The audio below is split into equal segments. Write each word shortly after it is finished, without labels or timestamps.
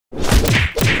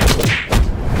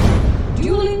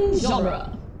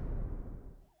genre.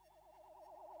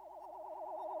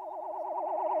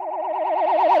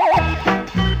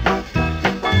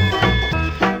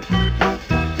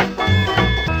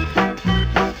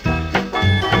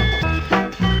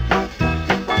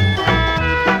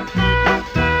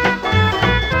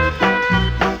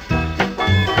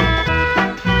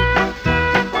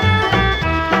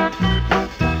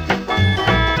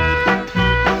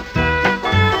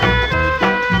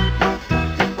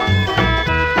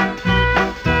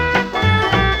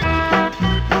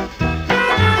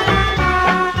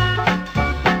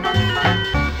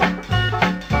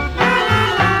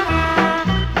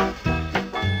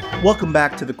 Welcome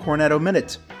back to the Cornetto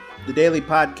Minute, the daily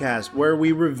podcast where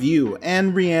we review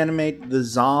and reanimate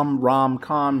the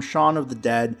rom-com Shaun of the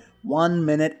Dead 1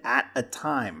 minute at a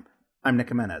time. I'm Nick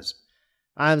Jimenez.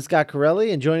 I'm Scott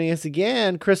Corelli, and joining us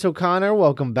again, Chris O'Connor.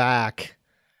 Welcome back.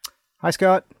 Hi,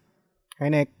 Scott. Hey,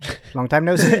 Nick. Long time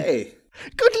no see. Hey.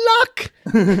 Good luck!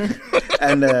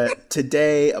 And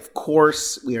today, of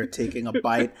course, we are taking a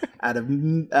bite out of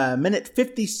minute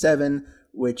 57,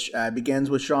 which begins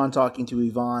with Shaun talking to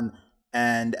Yvonne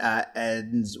and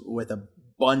ends with a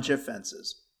bunch of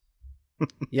fences.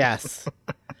 Yes.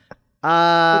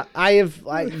 I've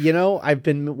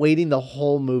been waiting the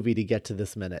whole movie to get to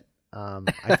this minute.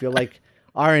 I feel like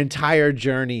our entire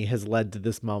journey has led to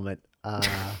this moment.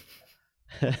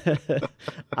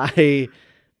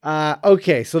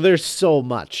 Okay, so there's so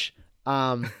much.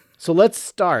 So let's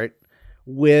start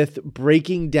with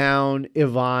breaking down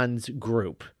Yvonne's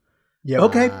group. Yeah.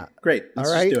 Okay. Great. Let's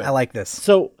all right. Just do it. I like this.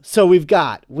 So we've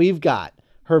got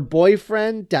her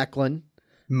boyfriend Declan,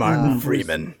 Martin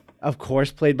Freeman, of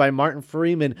course, played by Martin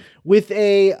Freeman, with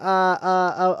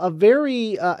a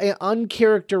very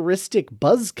uncharacteristic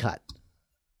buzz cut.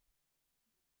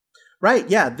 Right.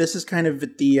 Yeah. This is kind of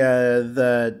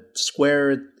the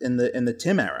square in the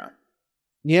Tim era.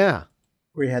 Yeah.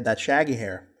 Where he had that shaggy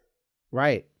hair.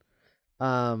 Right.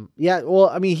 Yeah, well,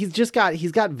 I mean, he's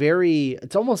got very,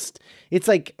 it's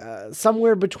like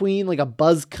somewhere between like a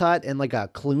buzz cut and like a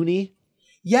Clooney.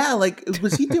 Yeah, like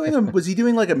was he doing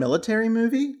like a military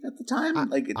movie at the time?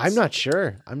 I'm not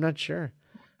sure. I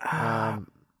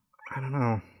don't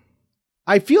know.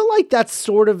 I feel like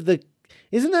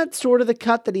isn't that sort of the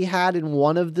cut that he had in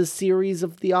one of the series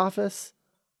of The Office?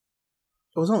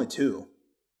 It was only 2.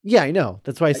 Yeah, I know.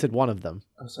 That's why I said one of them.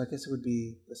 Oh, so I guess it would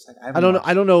be the second. I don't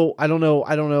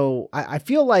know. I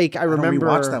feel like I remember.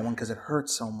 I don't rewatch that one because it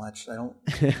hurts so much. I don't.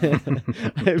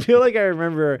 I feel like I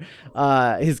remember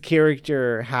his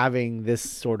character having this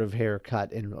sort of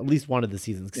haircut in at least one of the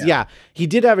seasons. Yeah, he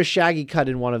did have a shaggy cut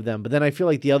in one of them, but then I feel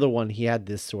like the other one he had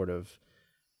this sort of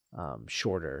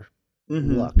shorter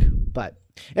look. But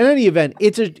in any event,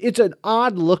 it's an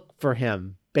odd look for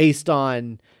him based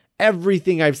on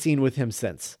everything I've seen with him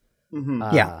since.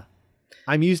 Yeah.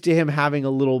 I'm used to him having a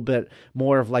little bit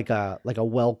more of like a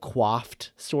well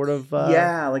coiffed sort of.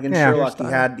 Like in Sherlock,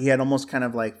 he had almost kind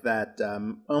of like that,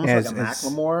 almost like a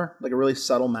Macklemore, like a really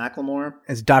subtle Macklemore.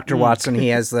 As Dr. Watson, he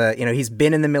has he's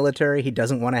been in the military. He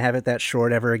doesn't want to have it that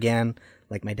short ever again.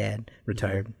 Like my dad,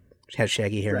 retired, has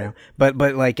shaggy hair now.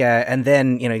 But like, and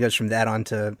then he goes from that on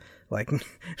to like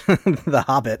The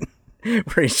Hobbit,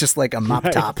 where he's just like a mop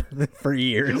top for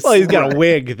years. Well, he's got a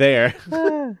wig there.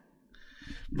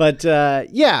 But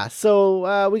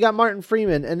so we got Martin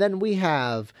Freeman, and then we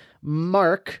have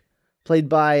Mark, played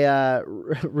by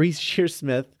Reese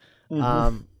Shearsmith,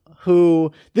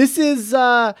 who this is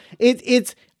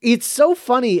it's so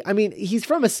funny. I mean, he's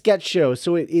from a sketch show,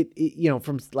 so it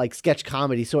from like sketch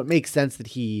comedy, so it makes sense that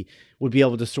he would be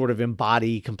able to sort of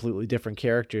embody completely different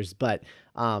characters. But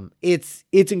it's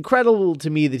incredible to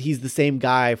me that he's the same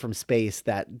guy from Space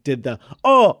that did the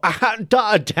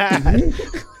dad.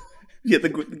 Yeah, the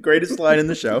greatest line in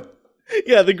the show.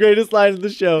 Yeah, the greatest line in the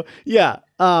show. Yeah.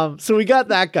 So we got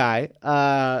that guy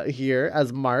here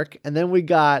as Mark, and then we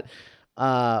got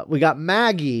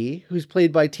Maggie, who's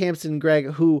played by Tamsin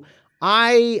Gregg, who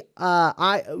I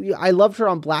loved her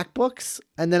on Black Books,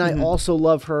 and then I also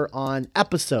love her on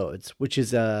Episodes, which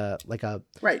is a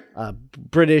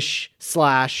British /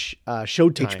 Showtime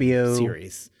HBO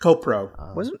series. Co-pro.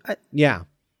 Wasn't I? Yeah.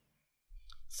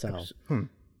 So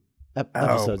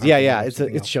episodes.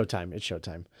 It's Showtime. It's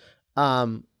Showtime.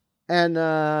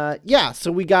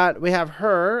 So we have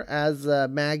her as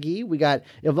Maggie. We got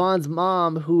Yvonne's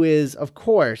mom, who is, of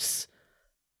course,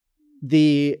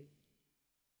 the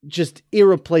just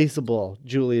irreplaceable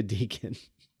Julia Deakin.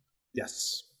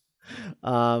 Yes.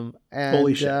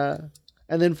 Holy shit.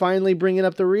 And then finally bringing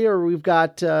up the rear, we've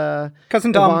got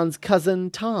Cousin Tom. Yvonne's cousin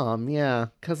Tom. Yeah,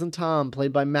 cousin Tom,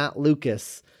 played by Matt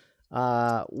Lucas.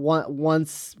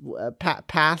 once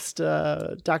past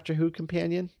Doctor Who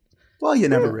companion. Well, you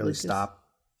never really stop.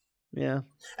 Yeah.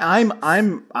 I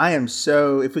am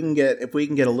so, if we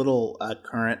can get a little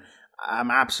current,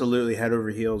 I'm absolutely head over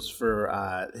heels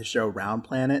for his show Round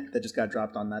Planet that just got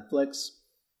dropped on Netflix.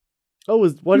 Oh,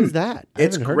 what is that?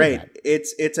 It's great.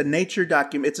 It's a nature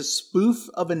it's a spoof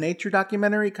of a nature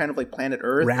documentary, kind of like Planet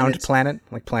Earth. Round Planet,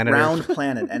 like Planet Round Earth.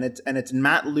 Planet, and it's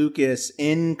Matt Lucas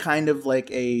in kind of like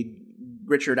a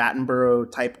Richard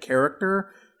Attenborough type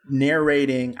character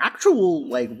narrating actual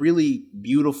like really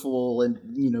beautiful and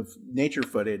nature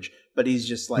footage, but he's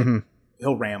just like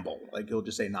he'll ramble, like he'll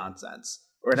just say nonsense,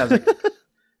 or it has like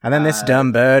and then this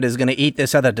dumb bird is going to eat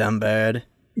this other dumb bird.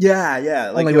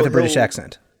 Yeah, like only with a British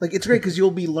accent. Like, it's great because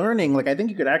you'll be learning. Like, I think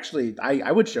you could actually,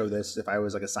 I would show this if I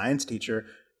was like a science teacher,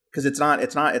 because it's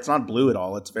not blue at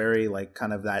all. It's very like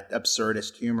kind of that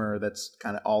absurdist humor that's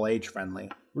kind of all age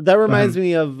friendly. That reminds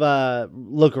me of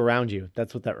Look Around You.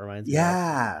 That's what that reminds me of.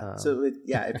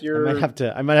 Yeah. If you're,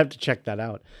 I might have to check that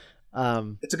out.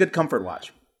 It's a good comfort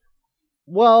watch.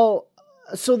 Well,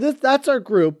 so that's our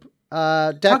group.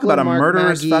 Declan, Talk about a Mark,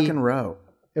 murderous Maggie, fucking row.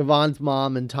 Yvonne's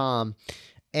mom and Tom,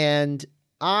 and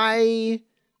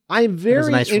I'm very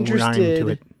nice interested. To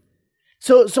it.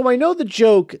 So I know the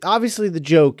joke. Obviously, the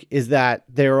joke is that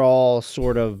they're all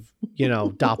sort of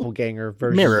doppelganger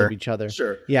versions of each other.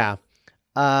 Sure. Yeah.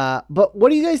 But what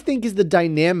do you guys think is the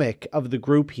dynamic of the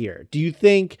group here? Do you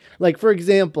think, like, for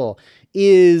example,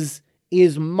 is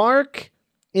Mark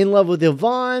in love with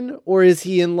Yvonne, or is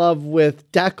he in love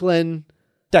with Declan?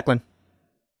 Declan.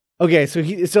 Okay, so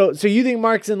you think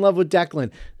Mark's in love with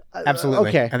Declan? Absolutely.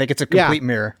 Okay. I think it's a complete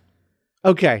mirror.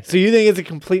 Okay, so you think it's a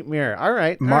complete mirror. All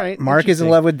right. Mark is in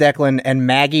love with Declan, and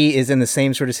Maggie is in the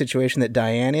same sort of situation that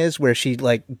Diane is, where she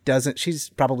she's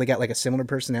probably got like a similar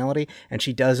personality, and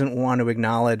she doesn't want to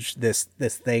acknowledge this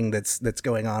thing that's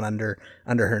going on under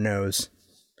her nose.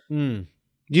 Do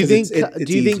you think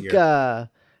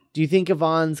do you think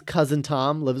Yvonne's cousin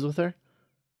Tom lives with her?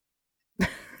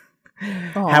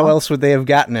 How else would they have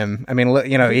gotten him? I mean,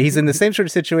 he's in the same sort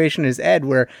of situation as Ed,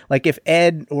 where like if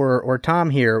Ed or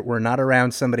Tom here were not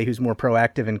around somebody who's more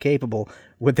proactive and capable,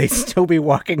 would they still be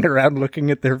walking around looking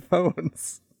at their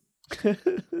phones?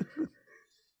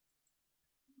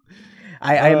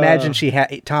 I imagine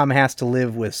Tom has to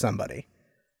live with somebody.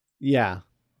 Yeah.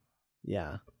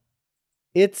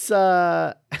 It's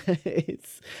I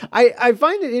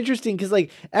find it interesting because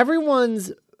like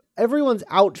everyone's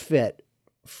outfit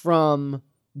from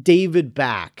David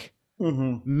back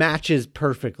matches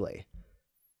perfectly.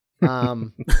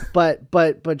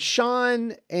 But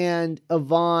Shaun and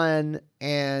Yvonne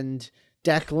and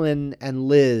Declan and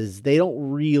Liz, they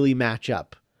don't really match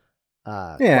up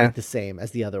quite the same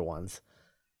as the other ones.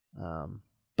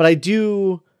 But I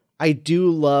do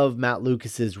love Matt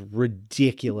Lucas's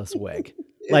ridiculous wig.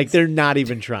 Like they're not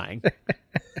even trying.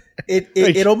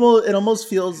 It almost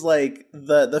feels like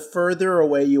the further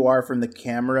away you are from the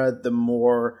camera, the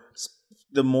more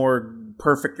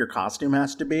perfect your costume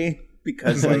has to be,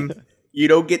 because like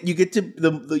you get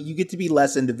to be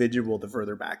less individual the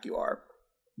further back you are.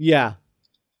 Yeah.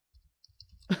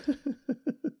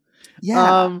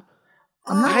 Yeah.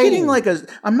 I'm not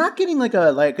getting like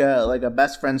a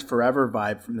best friends forever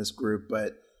vibe from this group,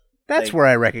 but that's where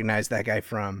I recognize that guy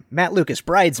from. Matt Lucas,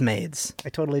 Bridesmaids. I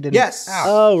totally didn't. Yes.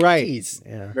 Oh, right. Geez.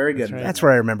 Yeah, very good. That's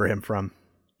where I remember him from.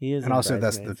 He is, and also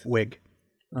that's the wig.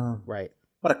 Right.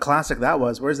 What a classic that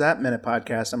was. Where's that minute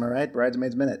podcast? Am I right?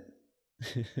 Bridesmaids Minute.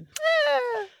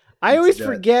 I always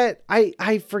forget.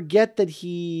 I forget that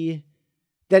he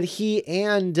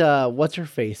and what's her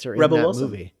face are in Rebel that Wilson.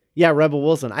 movie. Yeah, Rebel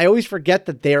Wilson. I always forget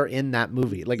that they're in that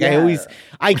movie. Like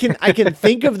I can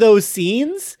think of those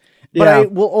scenes, but I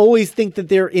will always think that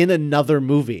they're in another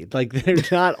movie. Like they're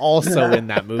not also in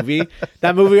that movie.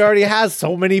 That movie already has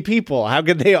so many people. How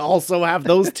could they also have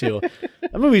those two?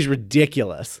 That movie's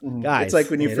ridiculous, guys. It's like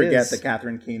when you forget that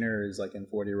Catherine Keener is like in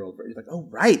 40-Year-Old Virgin. You're like, oh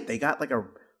right, they got like a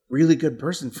really good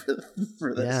person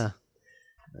for this. Yeah.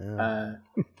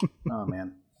 Oh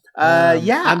man.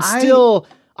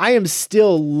 I am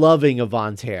still loving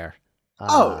Yvonne's hair.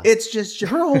 It's just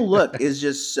her whole look is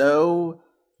just so.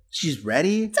 She's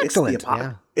ready. It's excellent.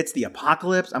 It's the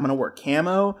apocalypse. I'm gonna wear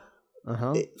camo.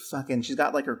 She's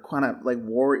got like her kind of like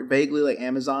vaguely like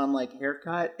Amazon like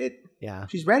haircut.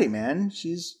 She's ready, man.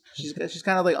 She's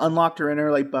kind of like unlocked her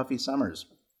inner like Buffy Summers.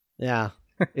 Yeah,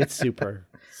 it's super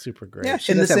great. Yeah,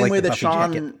 in the same way that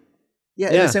Shaun. In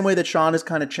the same way that Shaun is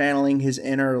kind of channeling his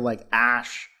inner like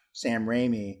Ash Sam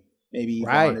Raimi. Maybe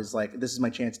Yvonne is like, this is my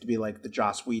chance to be like the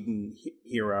Joss Whedon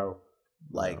hero.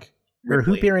 Like her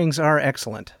hoop earrings are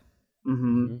excellent.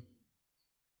 Mm-hmm.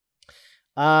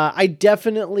 I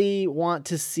definitely want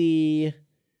to see.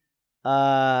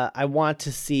 I want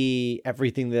to see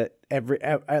everything that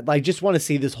I just want to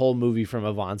see this whole movie from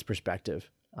Yvonne's perspective.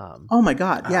 Oh my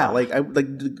God! Yeah,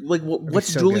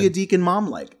 what's so Julia good. Deacon mom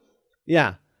like?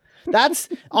 Yeah, that's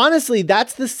honestly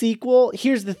that's the sequel.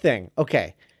 Here's the thing.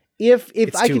 Okay, if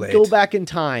I too could late. go back in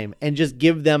time and just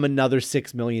give them another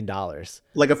 $6 million,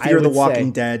 Like a I Fear the would Walking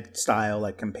say- Dead style,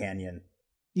 like companion.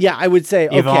 yeah, I would say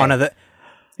okay. Yvonne of the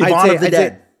Yvonne of the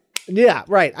Dead. Yeah,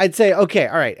 right. I'd say okay.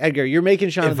 All right, Edgar, you're making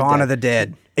Shaun Yvonne of of the the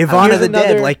Dead. Dead. Yvonne Here's of the Dead,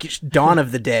 another- like Dawn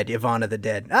of the Dead. Yvonne of the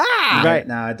Dead. Ah, Right.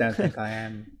 No, I don't think I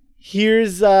am.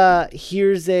 Here's a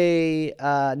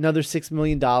another $6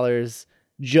 million.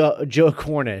 Joe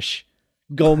Cornish,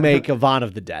 go make Yvonne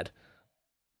of the Dead.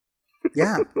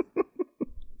 Yeah,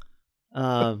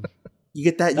 Um, you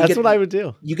get that. You that's get, what I would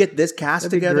do. You get this cast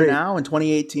That'd be together great. now in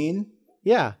 2018.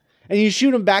 Yeah, and you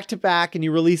shoot them back to back, and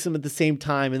you release them at the same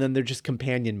time, and then they're just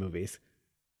companion movies.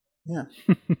 Yeah.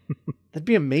 That'd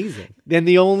be amazing. Then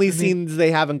the only scenes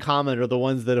they have in common are the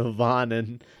ones that Yvonne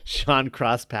and Sean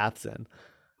cross paths in.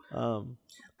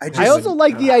 I also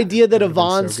like the idea that that would've been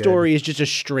Yvonne's so good. story is just a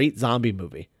straight zombie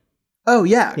movie. Oh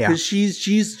yeah, Yeah. because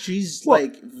she's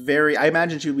like very. I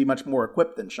imagine she would be much more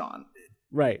equipped than Sean.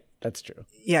 Right. That's true.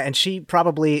 yeah, and she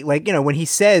probably like when he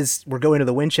says we're going to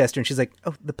the Winchester, and she's like,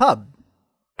 oh, the pub.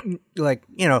 Like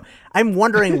I'm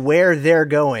wondering where they're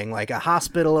going, like a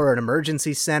hospital or an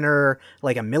emergency center,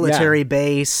 like a military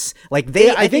base. Like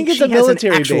I think it's she a has an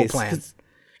military actual base. plan.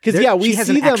 Because There- yeah, we she has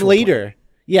an see them actual later.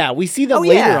 Yeah, we see them Oh,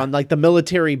 later yeah. on like the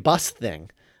military bus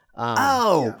thing.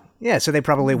 Yeah, so they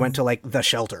probably went to like the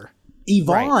shelter.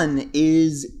 Yvonne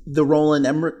is the Roland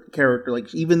Emmerich character.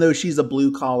 Like, even though she's a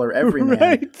blue collar everyman,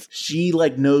 Right. she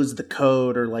like knows the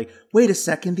code. Or like, wait a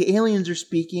second, the aliens are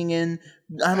speaking in.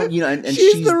 I don't, and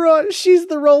she's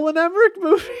the Roland Emmerich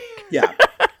movie. yeah.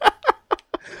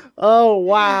 Oh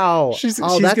wow! She's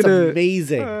that's gonna-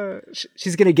 amazing.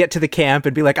 She's gonna get to the camp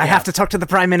and be like, I have to talk to the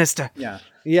prime minister. Yeah.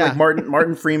 Yeah. Like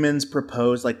Martin Freeman's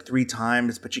proposed like 3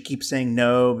 times, but she keeps saying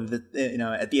no. But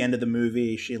at the end of the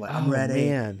movie, she like, I'm ready.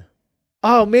 Man.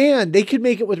 Oh man, they could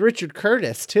make it with Richard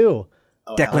Curtis too.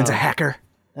 Oh, Declan's a hacker.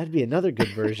 That'd be another good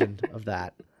version of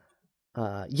that.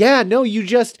 Yeah, no, you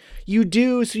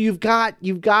do. So you've got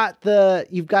the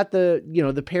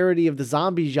the parody of the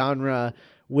zombie genre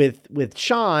with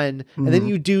Shaun, and then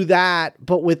you do that,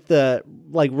 but with the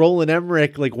like Roland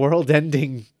Emmerich like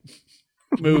world-ending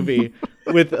movie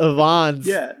with Yvonne's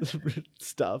Yeah.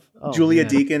 stuff. Oh, Julia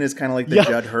man. Deacon is kind of like the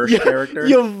Judd Hirsch character.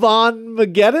 Yvonne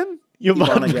Mageddon.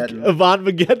 Yvonne Mageddon. Yvonne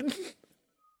Mageddon.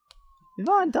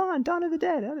 Yvonne, Dawn of the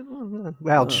Dead.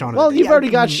 Well, Shaun of Well, the Dead. you've Yeah, already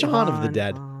got Shaun of the Yvonne,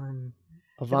 Dead.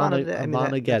 Yvonne of the- I mean,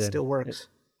 that Mageddon. still works.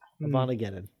 Yvonne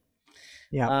Mageddon.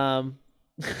 Yeah.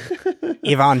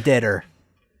 Yvonne Deader.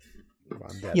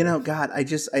 God, I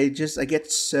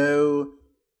get so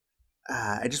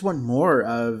I just want more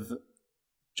of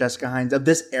Jessica Hines, of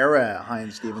this era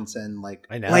Hines Stevenson, like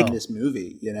I know. like this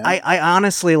movie, I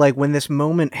honestly, like, when this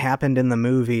moment happened in the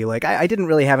movie, like, I didn't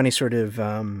really have any sort of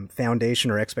foundation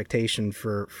or expectation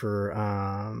for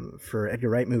Edgar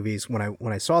Wright movies when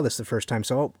I saw this the first time.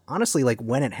 So honestly, like,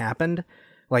 when it happened,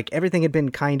 like, everything had been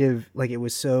kind of like, it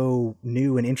was so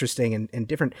new and interesting and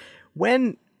different.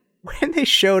 When they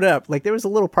showed up, like, there was a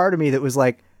little part of me that was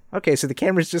like, okay, so the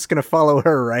camera's just gonna follow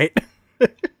her, right?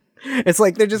 It's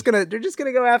like they're just gonna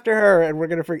go after her,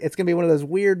 and it's gonna be one of those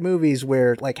weird movies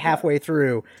where, like, halfway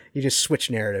through you just switch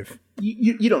narrative.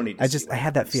 You don't need to I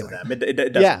had that feeling.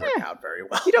 it doesn't work out very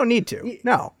well. You don't need to,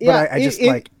 no. But Yeah, I just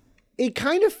it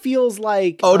kind of feels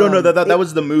like No, that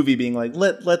was the movie being like,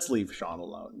 let's leave Sean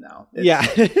alone now.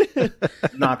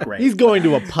 It's not great. He's going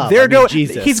to a pub. they're going.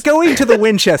 Jesus. He's going to the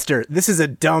Winchester. This is a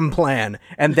dumb plan,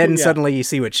 and then suddenly you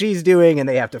see what she's doing, and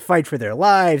they have to fight for their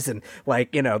lives, and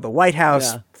like the White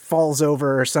House falls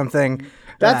over or something.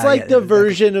 That's like the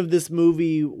version of this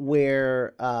movie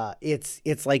where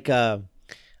it's like a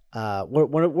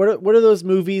what are those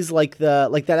movies like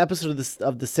that episode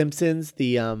of the Simpsons,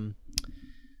 the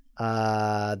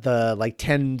like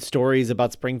 10 stories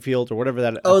about Springfield or whatever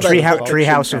that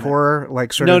Treehouse of Horror,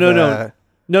 like sort of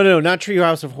no, not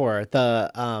Treehouse of Horror, the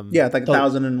it's like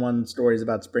 1001 stories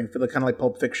about Springfield, kind of like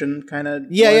Pulp Fiction kind of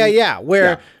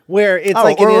where it's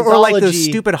like an or like anthology. those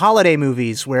stupid holiday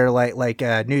movies where like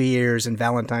New Year's and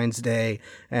Valentine's Day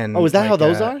and is that like, how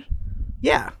those are?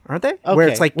 Yeah, aren't they? Okay. Where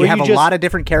it's like you Where have you a just- lot of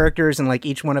different characters and like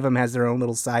each one of them has their own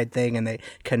little side thing and they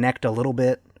connect a little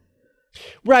bit.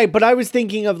 Right, but I was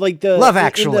thinking of like the Love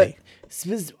Actually.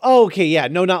 Okay, yeah,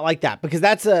 no, not like that, because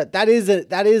that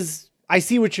is I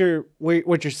see what you're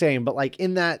saying, but like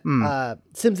in that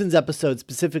Simpsons episode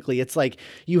specifically, it's like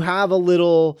you have a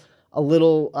little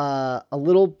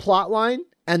little plot line,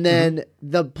 and then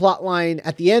the plot line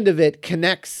at the end of it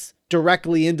connects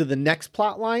directly into the next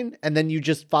plot line, and then you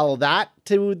just follow that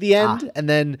to the end, and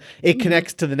then it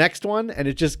connects to the next one, and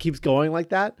it just keeps going like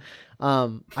that. I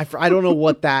don't know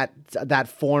what that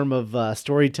form of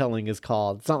storytelling is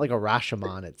called. It's not like a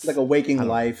Rashomon. It's like a waking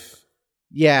life.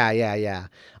 Yeah.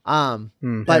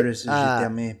 But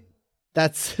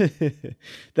that's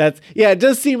it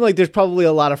does seem like there's probably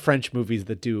a lot of French movies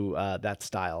that do that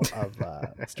style of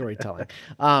storytelling.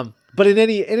 But in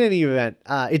any event,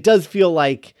 it does feel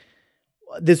like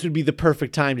this would be the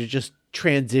perfect time to just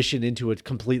transition into a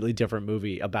completely different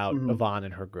movie about Yvonne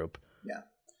and her group. Yeah.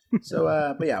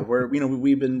 So, but yeah,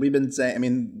 we've been saying. I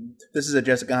mean, this is a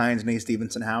Jessica Hines, Nate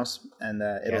Stevenson house, and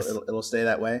it'll stay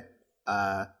that way.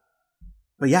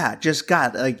 But yeah, just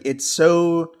God, like it's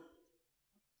so.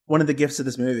 One of the gifts of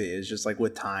this movie is just like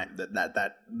with time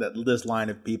that this line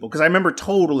of people, because I remember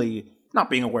totally not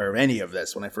being aware of any of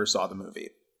this when I first saw the movie.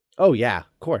 Oh yeah,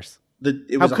 of course.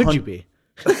 How could you be?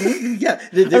 Yeah,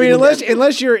 I mean,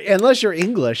 unless you're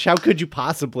English, how could you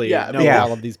possibly know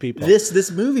all of these people?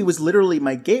 This movie was literally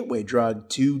my gateway drug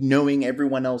to knowing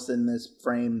everyone else in this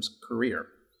frame's career.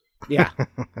 Yeah,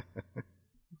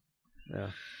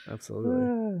 yeah,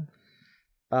 absolutely.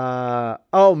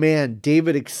 Oh man,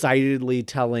 David excitedly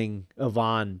telling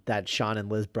Yvonne that Shaun and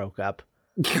Liz broke up.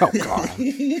 Oh God,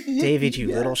 David, you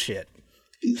little shit.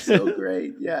 He's so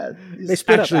great. Yeah, they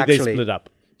split up. They split up.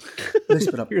 They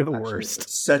split up. You're the worst.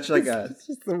 Such like it's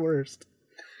just the worst.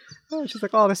 Oh, she's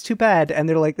like, oh, that's too bad. And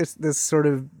they're like this sort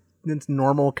of this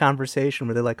normal conversation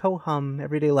where they're like, ho hum,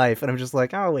 everyday life, and I'm just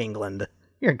like, oh, England,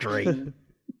 you're great.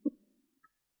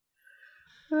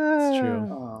 It's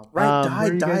true.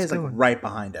 Di is like right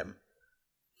behind him.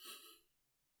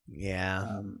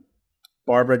 Yeah.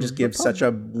 Barbara just gives such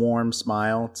a warm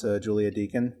smile to Julia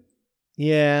Deakin.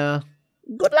 Yeah.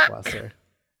 Good luck. Bless her.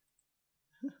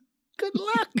 Good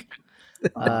luck.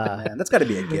 Man, that's got to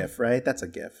be a GIF, right? That's a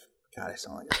GIF. God, I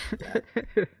sound like that.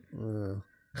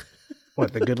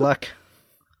 What, the good luck?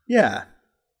 Yeah.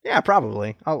 Yeah,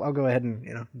 probably. I'll go ahead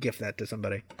and GIF that to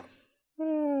somebody.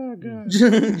 Oh God.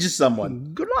 Just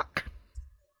someone. Good luck.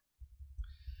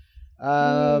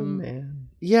 Man.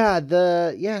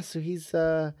 So he's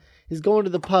going to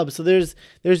the pub. So there's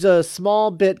a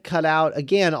small bit cut out.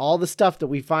 Again, all the stuff that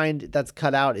we find that's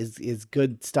cut out is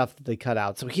good stuff that they cut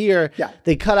out. So here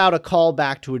they cut out a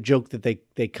callback to a joke that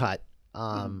they cut.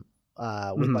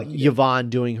 With like Yvonne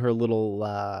doing her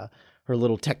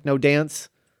little techno dance.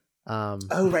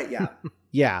 Oh right, yeah.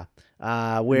 Yeah.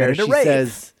 Where she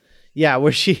says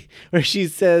where she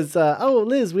says, oh,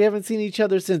 Liz, we haven't seen each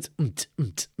other since.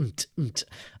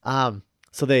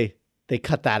 So they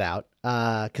cut that out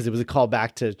because it was a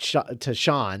callback to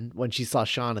Shaun when she saw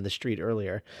Shaun in the street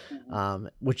earlier,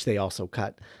 which they also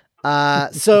cut.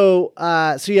 So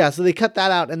they cut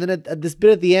that out, and then at this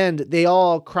bit at the end, they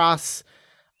all cross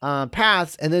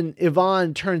paths, and then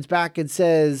Yvonne turns back and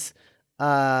says,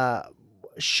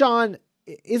 Shaun,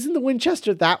 isn't the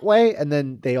Winchester that way? And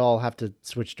then they all have to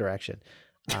switch direction.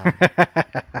 That's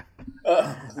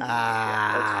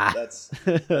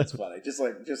funny. Just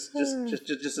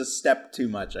a step too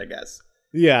much, I guess.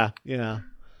 Yeah.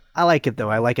 I like it though.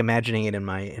 I like imagining it in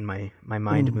my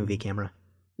mind movie camera.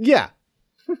 Yeah.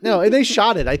 No, and they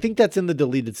shot it. I think that's in the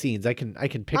deleted scenes. I can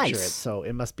picture it, so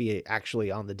it must be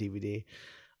actually on the DVD.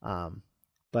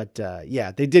 But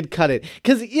they did cut it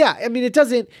because I mean it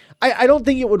doesn't. I don't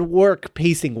think it would work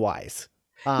pacing wise.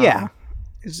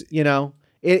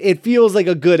 It feels like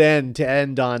a good end to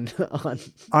end on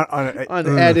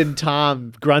Ed and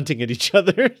Tom grunting at each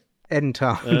other. Ed and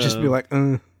Tom would just be like,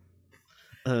 And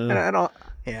I don't.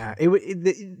 Yeah,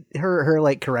 her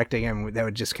like correcting him, that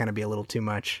would just kind of be a little too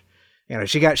much.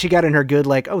 She got in her good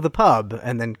like, oh, the pub,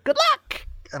 and then good luck.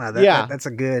 That's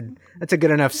a good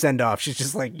enough send off. She's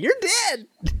just like, you're dead.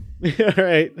 Yeah,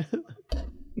 right.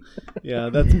 Yeah,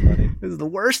 that's funny. This is the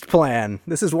worst plan.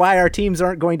 This is why our teams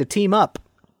aren't going to team up.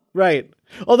 Right.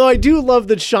 Although I do love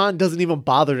that Shaun doesn't even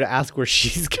bother to ask where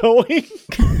she's going.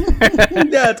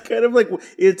 Yeah, it's kind of like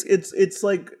it's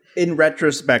like in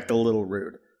retrospect a little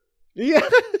rude. Yeah.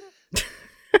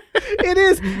 It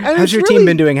is. And how's your team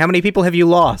been doing? How many people have you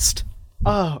lost?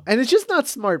 Oh, and it's just not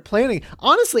smart planning.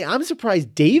 Honestly, I'm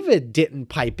surprised David didn't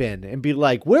pipe in and be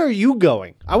like, where are you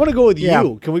going? I want to go with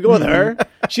you. Can we go with her?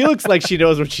 She looks like she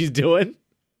knows what she's doing.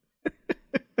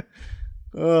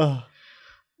 Oh,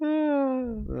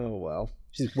 well.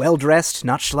 She's well-dressed,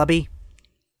 not schlubby.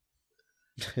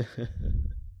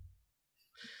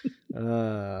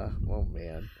 Oh,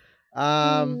 man.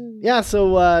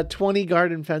 So 20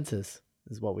 garden fences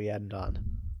is what we end on.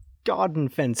 Garden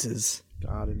fences.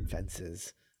 God and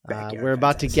fences. Backyard We're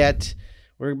about fences.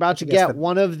 to get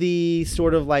one of the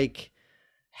sort of like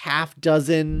half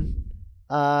dozen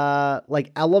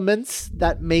like elements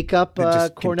that make up That a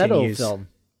just Cornetto continues. film.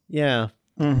 Yeah.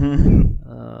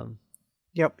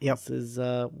 Yep. This is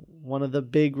one of the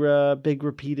big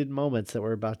repeated moments that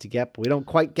we're about to get, but we don't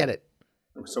quite get it.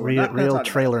 So we're not gonna Real talk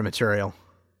trailer material.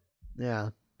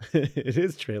 Yeah. It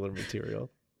is trailer material.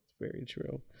 It's very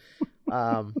true.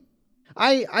 I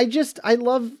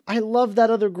love that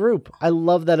other group. I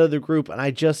love that other group, and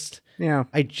I just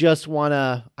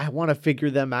wanna figure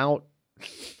them out,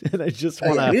 and I just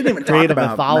wanna we didn't even create talk a about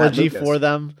mythology Matt Lucas. for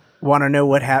them. Want to know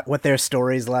what their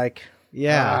story's like?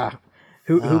 Yeah,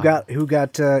 Who got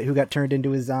turned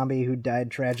into a zombie? Who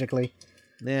died tragically?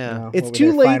 yeah. what It's were too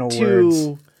their late final to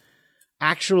words?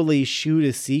 actually shoot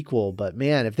a sequel, but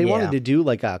man, if they wanted to do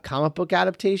like a comic book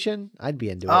adaptation, I'd be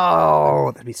into it.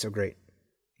 Oh, that'd be so great.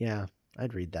 Yeah,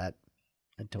 I'd read that.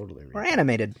 I'd totally read Or that.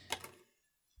 animated.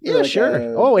 Yeah, like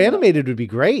sure. Animated would be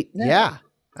great. Yeah. Yeah,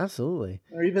 absolutely.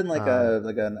 Or even like a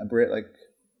Brit like.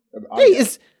 Hey,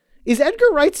 is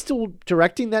Edgar Wright still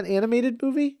directing that animated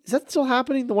movie? Is that still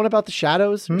happening? The one about the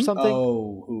shadows or something?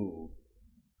 Oh,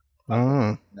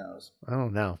 who knows? I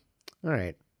don't know. All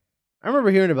right. I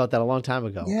remember hearing about that a long time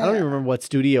ago. I don't even remember what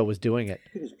studio was doing it.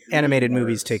 Animated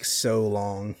movies take so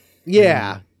long.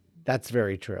 Yeah, that's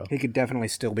very true. He could definitely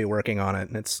still be working on it,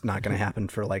 and it's not going to happen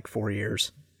for like 4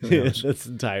 years. Who knows? That's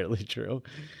entirely true.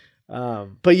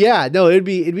 But yeah, no, it'd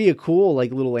be a cool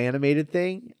like little animated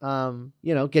thing.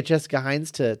 Get Jessica Hines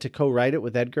to co-write it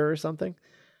with Edgar or something.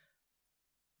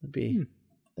 That'd be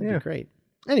great.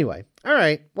 Anyway, all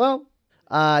right. Well,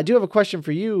 I do have a question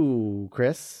for you,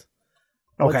 Chris.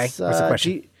 Okay, what's the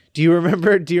question? Do you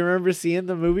remember seeing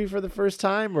the movie for the first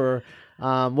time, or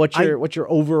what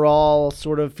your overall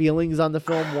sort of feelings on the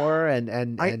film were,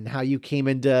 and how you came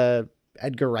into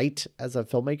Edgar Wright as a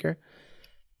filmmaker?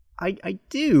 I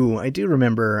do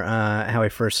remember how I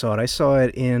first saw it. I saw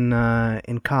it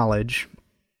in college.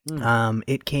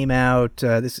 It came out.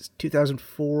 This is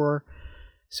 2004,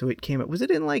 so it came out. Was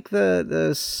it in like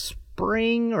the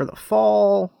spring or the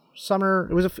fall? Summer.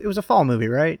 It was a fall movie,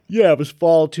 right? Yeah, it was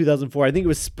fall 2004. I think it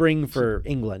was spring for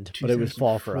England, but it was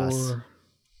fall for us.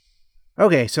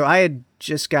 Okay, so I had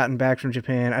just gotten back from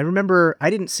Japan. I remember I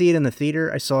didn't see it in the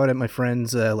theater. I saw it at my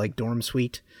friend's like dorm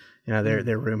suite.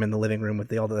 Their room in the living room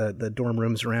with all the dorm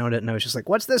rooms around it, and I was just like,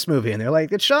 "What's this movie?" And they're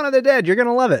like, "It's Shaun of the Dead. You're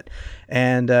gonna love it."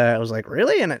 And I was like,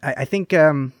 "Really?" And I think,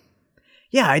 I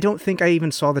don't think I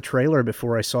even saw the trailer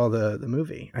before I saw the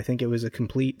movie. I think it was a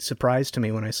complete surprise to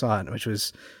me when I saw it, which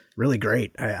was really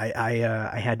great.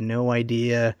 I had no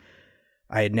idea.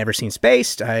 I had never seen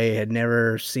Spaced. I had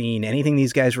never seen anything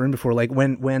these guys were in before. Like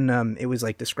when it was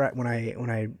like described, when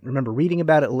I remember reading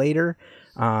about it later,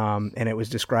 and it was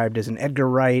described as an Edgar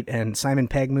Wright and Simon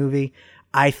Pegg movie,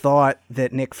 I thought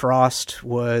that Nick Frost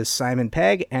was Simon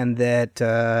Pegg and that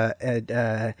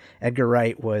Edgar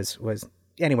Wright was.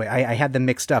 Anyway, I had them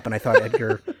mixed up, and I thought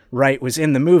Edgar Wright was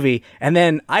in the movie. And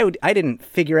then I didn't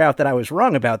figure out that I was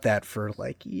wrong about that for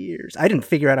like years. I didn't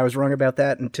figure out I was wrong about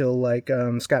that until like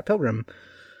Scott Pilgrim,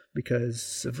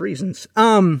 because of reasons.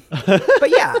 But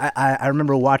yeah, I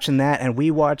remember watching that, and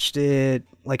we watched it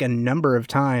like a number of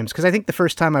times, because I think the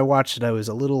first time I watched it, I was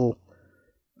a little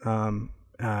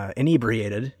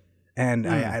inebriated, and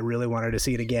I really wanted to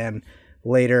see it again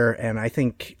later. And I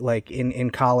think like in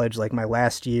college, like my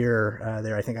last year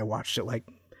there, I think I watched it like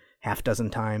half dozen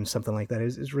times, something like that.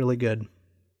 It's really good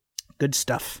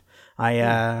stuff. I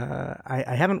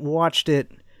haven't watched it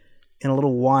in a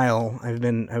little while.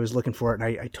 I was looking for it,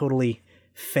 and I totally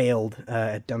failed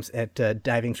at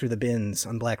diving through the bins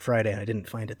on Black Friday, and I didn't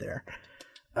find it there.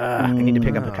 I need to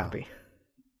pick up a copy.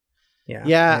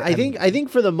 Yeah. I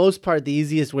think for the most part, the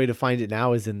easiest way to find it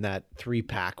now is in that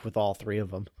 3-pack with all 3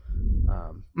 of them.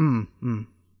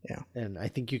 Yeah, and I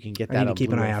think you can get I that. need to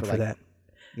keep an eye out for that.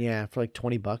 Yeah, for like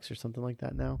 $20 or something like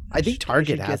that now. I think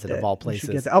Target has it of all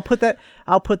places. I'll put that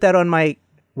on my.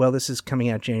 Well, this is coming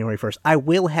out January 1st. I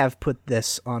will have put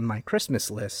this on my Christmas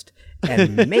list,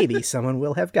 and maybe someone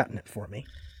will have gotten it for me.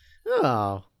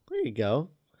 Oh, there you go.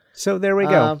 So there we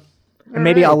go. And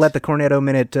maybe I'll let the Cornetto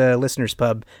Minute Listeners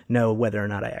Pub know whether or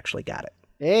not I actually got it.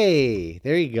 Hey,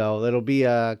 there you go. That'll be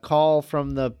a call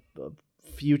from the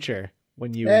future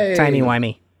when you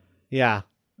timey-wimey. Yeah.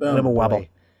 Wibble wobble.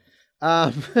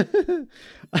 All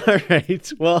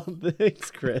right. Well,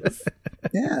 thanks, Chris.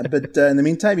 Yeah, but in the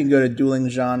meantime, you can go to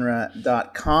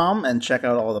duelinggenre.com and check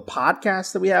out all the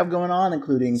podcasts that we have going on,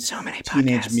 including so many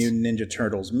Teenage podcasts. Mutant Ninja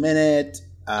Turtles Minute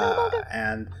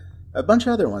and a bunch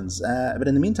of other ones. But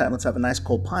in the meantime, let's have a nice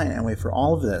cold pint and wait for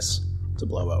all of this to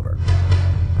blow over.